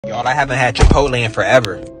Y'all, I haven't had Chipotle in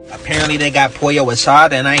forever. Apparently they got pollo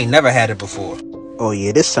asada and I ain't never had it before. Oh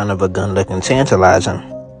yeah, this son of a gun looking tantalizing.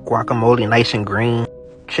 Guacamole nice and green.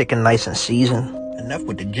 Chicken nice and seasoned. Enough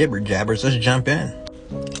with the jibber jabbers, let's jump in.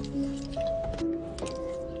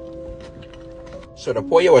 So the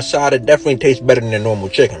pollo asada definitely tastes better than the normal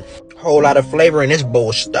chicken. Whole lot of flavor and this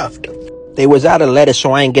bowl stuffed. They was out of lettuce,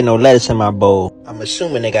 so I ain't get no lettuce in my bowl. I'm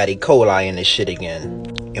assuming they got E. coli in this shit again.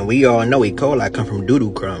 And we all know E. coli come from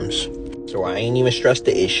doo-doo crumbs. So I ain't even stressed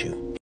the issue.